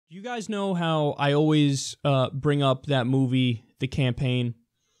Do you guys know how I always bring up that movie, The Campaign,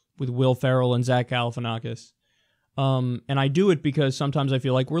 with Will Ferrell and Zach Galifianakis? And I do it because sometimes I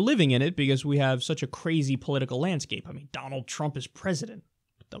feel like we're living in it because we have such a crazy political landscape. I mean, Donald Trump is president.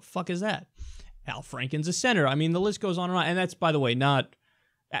 What the fuck is that? Al Franken's a senator. I mean, the list goes on and on. And that's, by the way,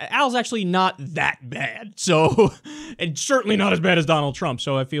 Al's actually not that bad. So, and certainly not as bad as Donald Trump.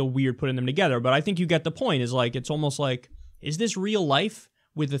 So I feel weird putting them together. But I think you get the point. Is like, it's almost like, is this real life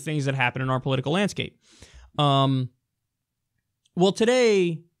with the things that happen in our political landscape? Well,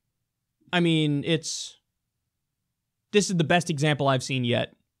 today, I mean, this is the best example I've seen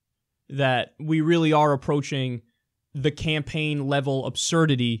yet that we really are approaching the campaign level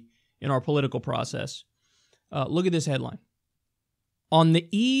absurdity in our political process. Look at this headline. On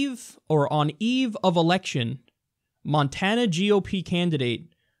eve of election, Montana GOP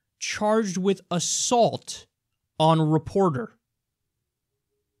candidate charged with assault on reporter.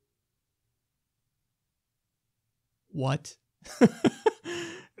 What?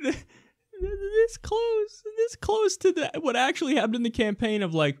 This close to what actually happened in the campaign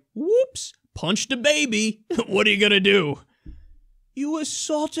of like, whoops, punched a baby. What are you gonna do? You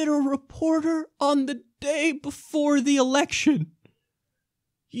assaulted a reporter on the day before the election.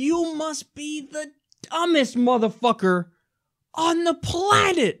 You must be the dumbest motherfucker on the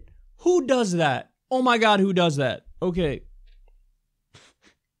planet. Who does that? Oh my God, who does that? Okay.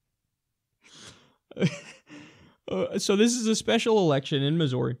 So this is a special election in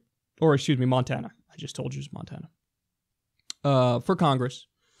Missouri. Or, excuse me, Montana. I just told you it's Montana. For Congress.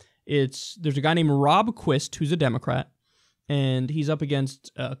 There's a guy named Rob Quist, who's a Democrat, and he's up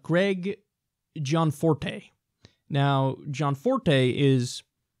against Greg Gianforte. Now, Gianforte is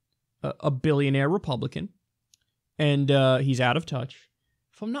a billionaire Republican, and he's out of touch.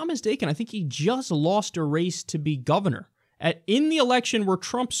 If I'm not mistaken, I think he just lost a race to be governor in the election where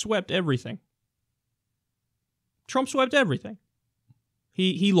Trump swept everything. Trump swept everything.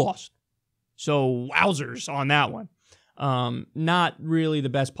 He lost. So, wowzers on that one. Not really the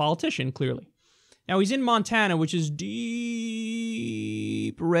best politician, clearly. Now, he's in Montana, which is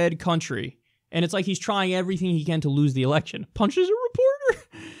deep red country. And it's like he's trying everything he can to lose the election. Punches a reporter.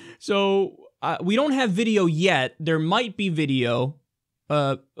 So, we don't have video yet. There might be video.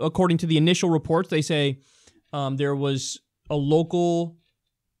 According to the initial reports, they say there was a local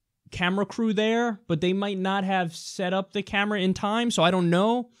camera crew there, but they might not have set up the camera in time, so I don't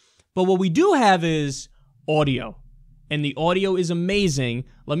know. But what we do have is audio, and the audio is amazing.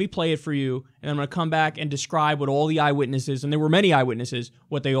 Let me play it for you, and I'm going to come back and describe what all the eyewitnesses, and there were many eyewitnesses,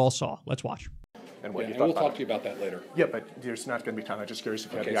 what they all saw. Let's watch. And what you thought. We'll talk to you about that later. Yeah, but there's not going to be time. I'm just curious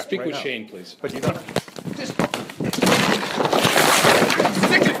if you have the speak right with now. Shane, please. But you don't. I'm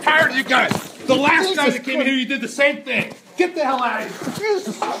sick and tired of you guys. The last guy that came here, you did the same thing. Get the hell out of here.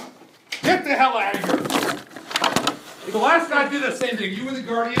 Get the hell out of here. The last guy did the same thing. You were the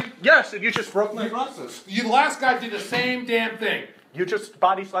guardian. Yes, and you just broke my glasses. The last guy did the same damn thing. You just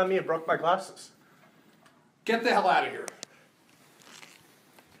body slammed me and broke my glasses. Get the hell out of here.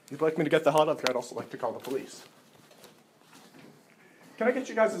 If you'd like me to get the hell out of here, I'd also like to call the police. Can I get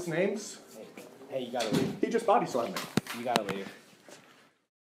you guys' names? Hey, you gotta leave. He just body slammed me. You gotta leave.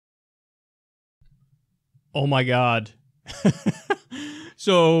 Oh my God.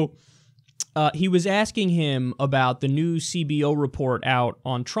 So he was asking him about the new CBO report out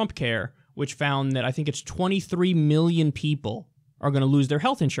on Trump Care, which found that I think it's 23 million people are going to lose their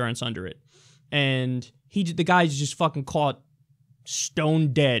health insurance under it. And the guy's just fucking caught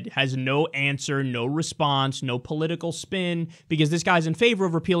stone dead, has no answer, no response, no political spin, because this guy's in favor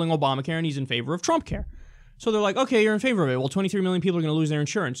of repealing Obamacare and he's in favor of Trump Care. So they're like, okay, you're in favor of it. Well, 23 million people are going to lose their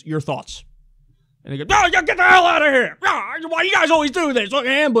insurance. Your thoughts? And they go, no, get the hell out of here. Why do you guys always do this? Look,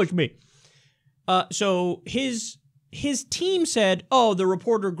 ambush me. So his team said, oh, the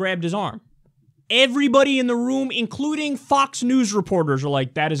reporter grabbed his arm. Everybody in the room, including Fox News reporters, are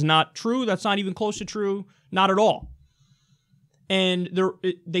like, that is not true. That's not even close to true. Not at all. And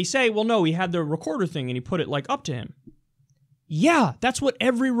they say, well, no, he had the recorder thing and he put it like up to him. Yeah, that's what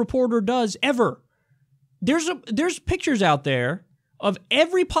every reporter does ever. There's pictures out there of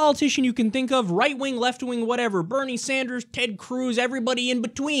every politician you can think of, right wing, left wing, whatever, Bernie Sanders, Ted Cruz, everybody in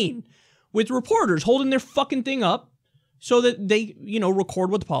between, with reporters holding their fucking thing up so that they, record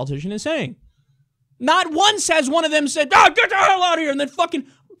what the politician is saying. Not once has one of them said, get the hell out of here, and then fucking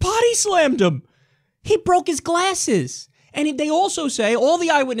body slammed him. He broke his glasses. And they also say, all the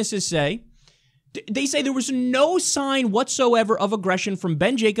eyewitnesses say, they say there was no sign whatsoever of aggression from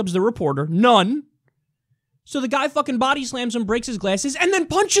Ben Jacobs, the reporter. None. So the guy fucking body slams him, breaks his glasses, and then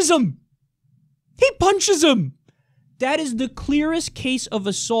punches him. He punches him. That is the clearest case of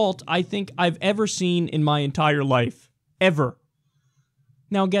assault I think I've ever seen in my entire life. Ever.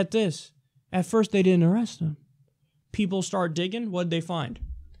 Now get this. At first they didn't arrest him. People start digging. What'd they find?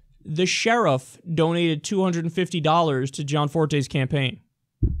 The sheriff donated $250 to John Forte's campaign.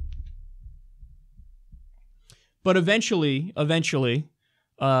 But eventually, they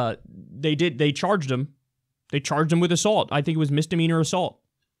charged him. They charged him with assault. I think it was misdemeanor assault.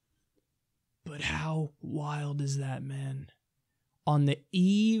 But how wild is that, man? On the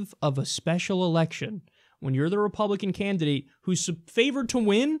eve of a special election, when you're the Republican candidate who's favored to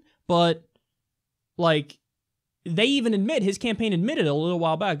win, but, like, they even admit, his campaign admitted a little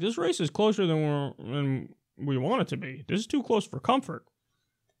while back, this race is closer than we want it to be. This is too close for comfort.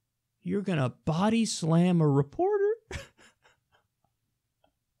 You're going to body slam a reporter?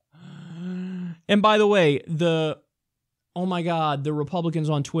 And by the way, oh my God, the Republicans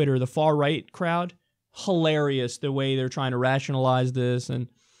on Twitter, the far-right crowd, hilarious the way they're trying to rationalize this. And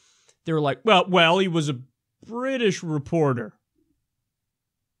they were like, well, he was a British reporter.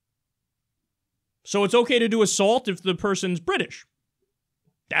 So it's okay to do assault if the person's British.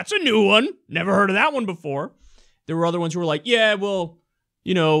 That's a new one. Never heard of that one before. There were other ones who were like, yeah, well,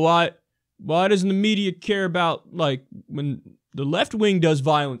 you know, why doesn't the media care about, like, when the left wing does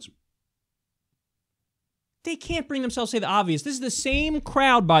violence? They can't bring themselves to say the obvious. This is the same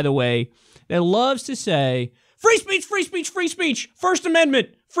crowd, by the way, that loves to say, free speech, free speech, free speech, First Amendment,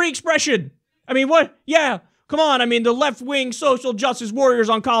 free expression. I mean, what? Yeah, come on. I mean, the left-wing social justice warriors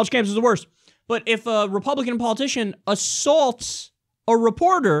on college campuses is the worst. But if a Republican politician assaults a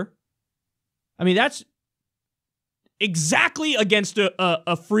reporter, I mean, that's exactly against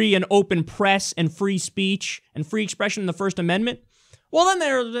a free and open press and free speech and free expression in the First Amendment. Well,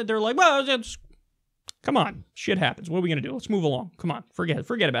 then they're like, well, come on, shit happens. What are we going to do? Let's move along. Come on, forget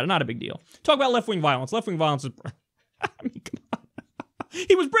about it. Not a big deal. Talk about left-wing violence. Left-wing violence is... I mean, come on.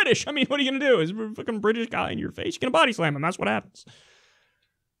 He was British. I mean, what are you going to do? Is a fucking British guy in your face? You're going to body slam him. That's what happens.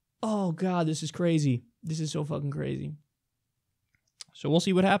 Oh, God, this is crazy. This is so fucking crazy. So we'll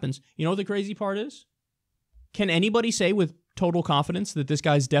see what happens. You know what the crazy part is? Can anybody say with total confidence that this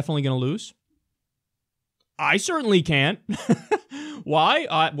guy's definitely going to lose? I certainly can't.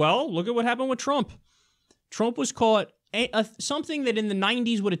 Why? Well, look at what happened with Trump. Trump was caught something that in the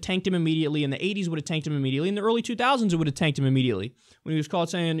 90s would have tanked him immediately, in the 80s would have tanked him immediately, in the early 2000s it would have tanked him immediately. When he was caught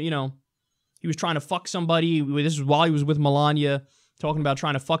saying, you know, he was trying to fuck somebody. This is while he was with Melania, talking about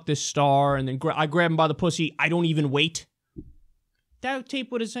trying to fuck this star, and then I grab him by the pussy. I don't even wait. That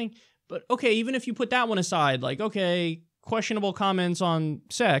tape would have saying, but okay, even if you put that one aside, like, okay, questionable comments on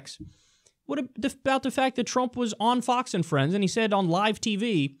sex, what about the fact that Trump was on Fox and Friends, and he said on live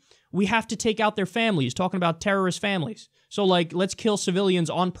TV, we have to take out their families, talking about terrorist families. So, like, let's kill civilians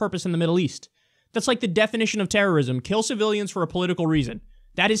on purpose in the Middle East. That's like the definition of terrorism. Kill civilians for a political reason.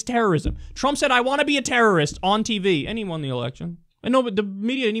 That is terrorism. Trump said, I want to be a terrorist on TV. And he won the election. And no, but the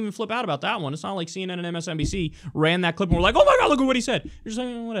media didn't even flip out about that one. It's not like CNN and MSNBC ran that clip and were like, oh my God, look at what he said. You're just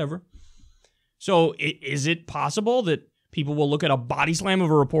like, whatever. So is it possible that people will look at a body slam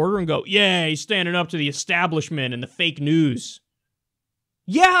of a reporter and go, yeah, he's standing up to the establishment and the fake news?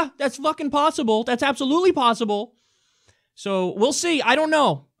 Yeah, that's fucking possible. That's absolutely possible. So we'll see. I don't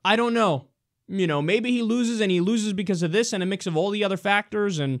know. You know, maybe he loses, and he loses because of this and a mix of all the other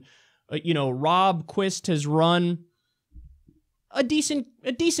factors. And, you know, Rob Quist has run a decent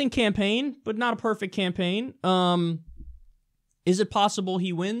campaign, but not a perfect campaign. Is it possible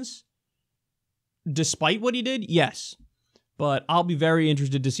he wins despite what he did? Yes. But I'll be very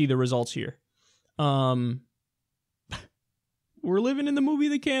interested to see the results here. We're living in the movie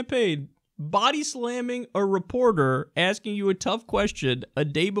The Campaign. Body slamming a reporter asking you a tough question a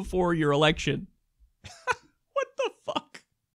day before your election.